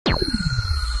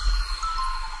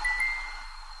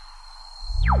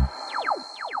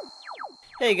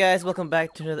Hey guys, welcome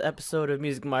back to another episode of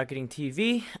Music Marketing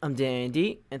TV. I'm Dan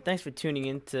D, and thanks for tuning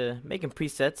in to Making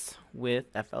Presets with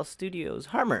FL Studios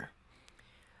Harmor.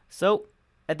 So,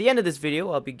 at the end of this video,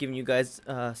 I'll be giving you guys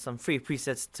some free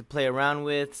presets to play around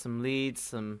with, some leads,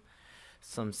 some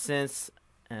synths,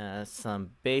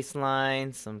 some bass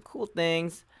lines, some cool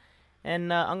things,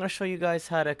 and I'm gonna show you guys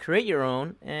how to create your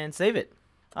own and save it.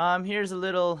 Here's a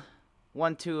little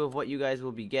 1-2 of what you guys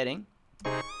will be getting.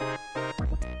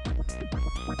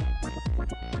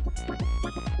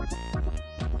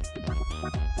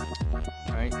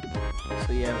 Alright,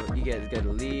 so you guys got a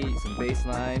lead, some bass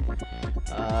line,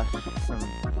 some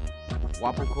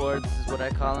wobble chords is what I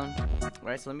call them.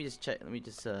 Alright, so let me just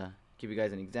give you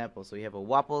guys an example. So you have a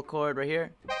wobble chord right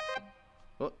here.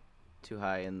 Oh, too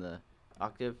high in the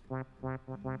octave.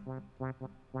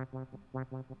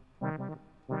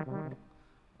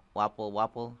 Wobble,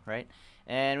 wobble, right?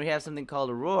 And we have something called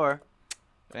a roar,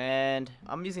 and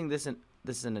I'm using this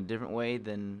in a different way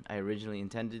than I originally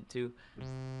intended to.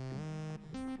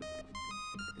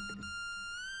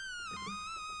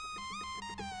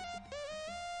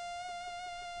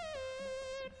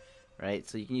 Right,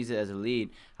 so you can use it as a lead.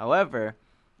 However,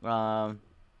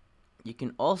 you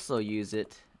can also use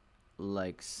it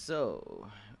like so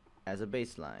as a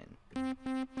bass line.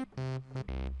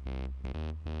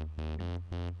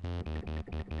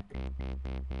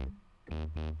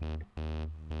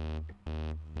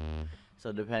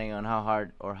 So depending on how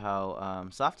hard or how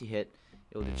soft you hit,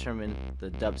 it will determine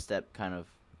the dubstep kind of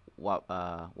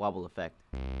wobble effect.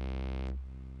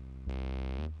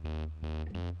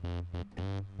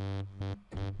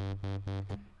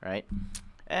 Right,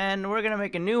 and we're gonna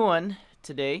make a new one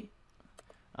today.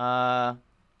 I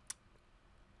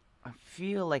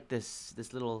feel like this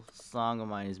little song of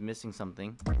mine is missing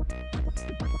something,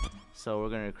 so we're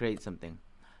gonna create something.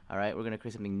 All right, we're gonna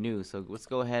create something new. So let's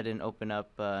go ahead and open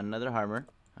up another Harmor.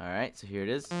 All right, so here it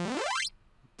is,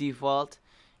 default,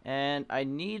 and I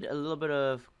need a little bit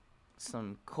of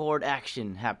some chord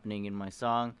action happening in my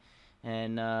song,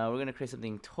 and we're gonna create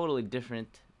something totally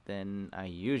different than I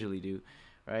usually do.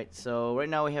 Right, so right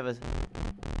now we have a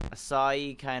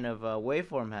saw-y kind of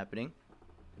waveform happening.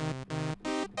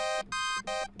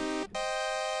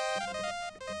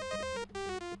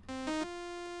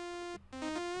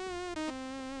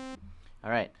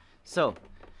 Alright, so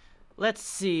let's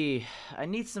see. I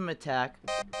need some attack,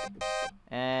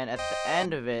 and at the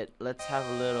end of it, let's have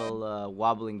a little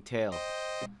wobbling tail.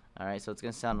 Alright, so it's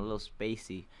gonna sound a little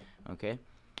spacey. Okay,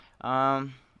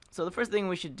 so the first thing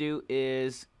we should do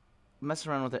is mess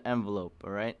around with the envelope.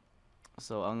 Alright,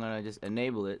 so I'm gonna just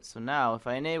enable it. So now if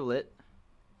I enable it,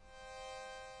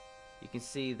 you can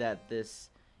see that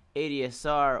this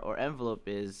ADSR or envelope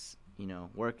is,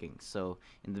 working. So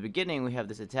in the beginning we have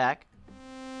this attack,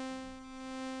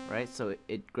 right? So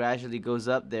it gradually goes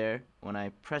up there when I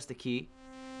press the key,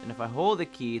 and if I hold the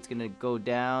key, it's gonna go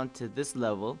down to this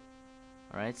level.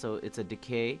 Alright, so it's a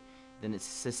decay, then it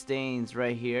sustains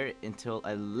right here until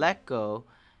I let go,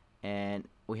 and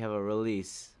we have a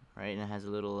release, right? And it has a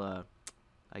little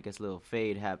little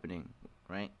fade happening,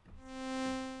 right?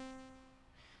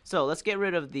 So let's get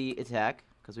rid of the attack,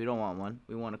 because we don't want one.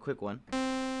 We want a quick one,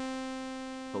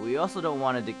 but we also don't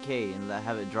want a decay and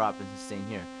have it drop and sustain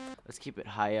here. Let's keep it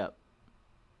high up.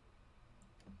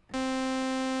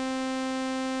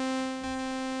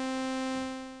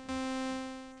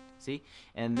 See?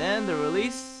 And then the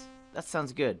release, that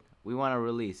sounds good. We want a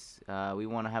release. We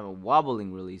want to have a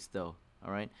wobbling release though.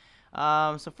 Alright?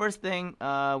 So first thing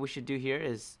we should do here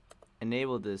is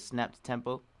enable the snap to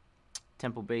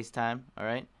tempo bass time.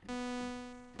 Alright?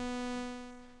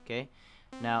 Okay.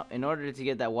 Now in order to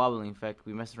get that wobbling effect,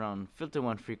 we mess around filter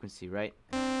 1 frequency, right?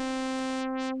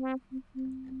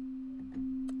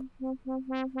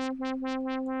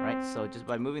 Right, so just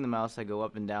by moving the mouse I go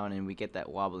up and down and we get that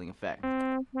wobbling effect.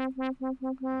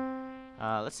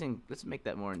 Let's make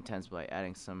that more intense by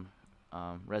adding some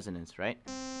resonance, right?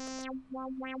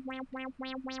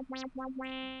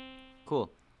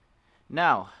 Cool.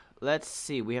 Now let's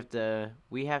see, we have to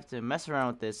mess around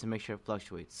with this and make sure it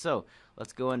fluctuates. So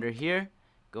let's go under here,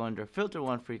 go under filter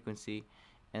 1 frequency,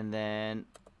 and then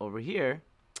over here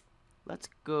let's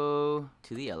go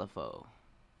to the LFO.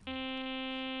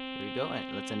 Here we go,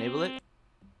 and let's enable it.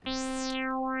 And I'm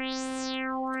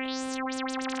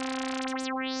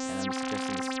just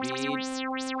pressing the speed,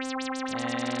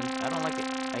 and I don't like it.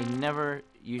 I never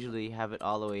usually have it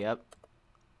all the way up.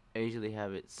 I usually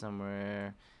have it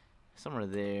somewhere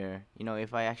there.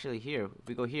 If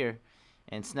we go here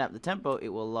and snap the tempo, it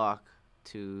will lock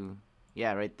to,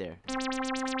 yeah, right there.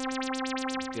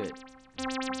 Good.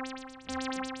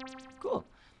 Cool.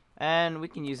 And we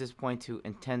can use this point to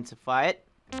intensify it.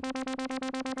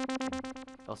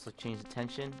 Also change the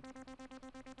tension.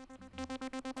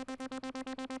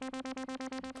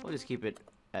 We'll just keep it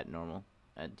at normal,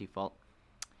 at default.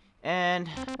 And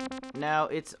now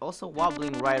it's also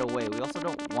wobbling right away. We also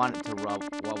don't want it to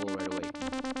wobble right away.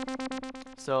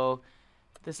 So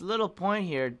this little point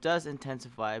here does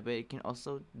intensify, but it can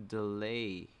also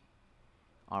delay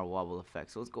our wobble effect.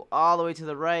 So let's go all the way to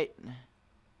the right.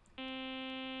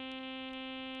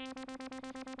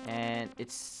 And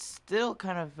it's still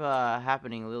kind of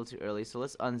happening a little too early, so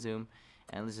let's unzoom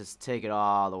and let's just take it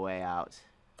all the way out.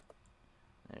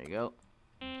 There you go.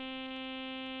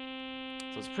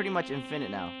 So it's pretty much infinite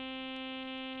now.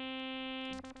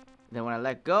 Then when I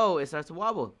let go, it starts to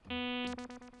wobble. Alright,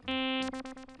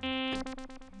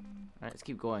 let's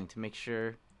keep going to make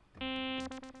sure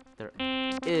there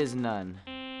is none.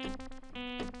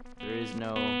 There is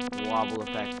no wobble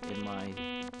effect in my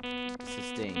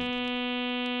sustain.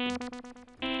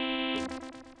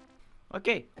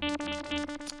 Okay.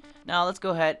 Now let's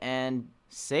go ahead and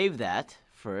save that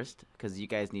first, because you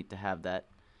guys need to have that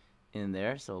in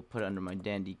there. So put it under my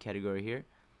dandy category here.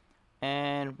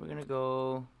 And we're gonna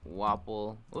go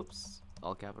wobble. Oops,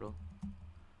 all capital.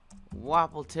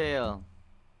 Wobble tail.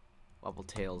 Wobble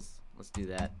tails. Let's do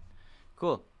that.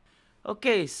 Cool.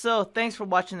 Okay, so thanks for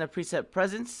watching the preset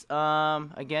presents.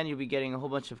 Again, you'll be getting a whole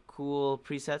bunch of cool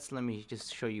presets. Let me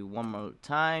just show you one more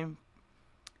time.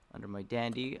 Under my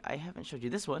dandy, I haven't showed you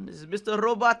this one. This is Mr.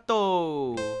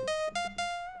 Roboto.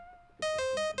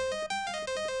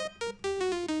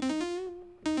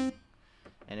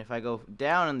 And if I go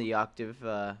down in the octave,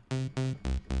 we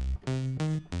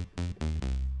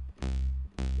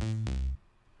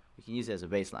can use it as a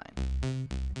bass line.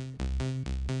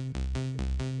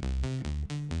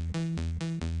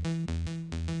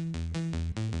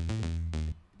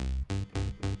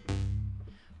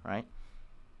 Right?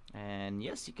 And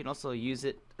yes, you can also use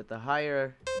it at the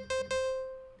higher,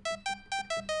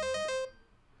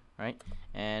 right?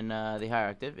 And the higher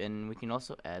octave, and we can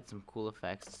also add some cool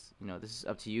effects. You know, this is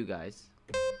up to you guys.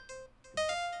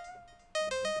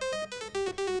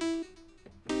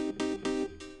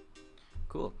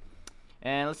 Cool.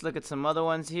 And let's look at some other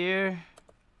ones here.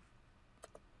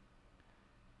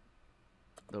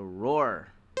 The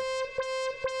roar.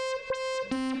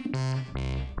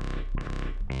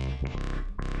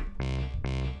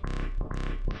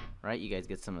 Right, you guys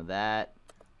get some of that.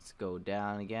 Let's go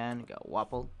down again. Got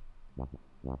wobble.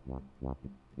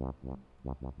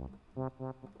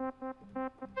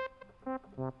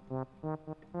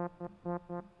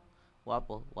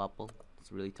 Wobble, wobble.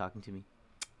 It's really talking to me.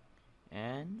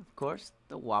 And of course,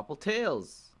 the wobble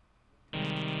tails.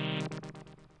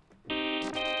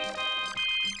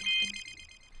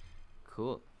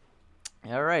 Cool.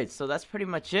 Alright, so that's pretty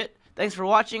much it. Thanks for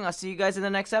watching. I'll see you guys in the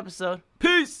next episode.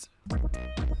 Peace!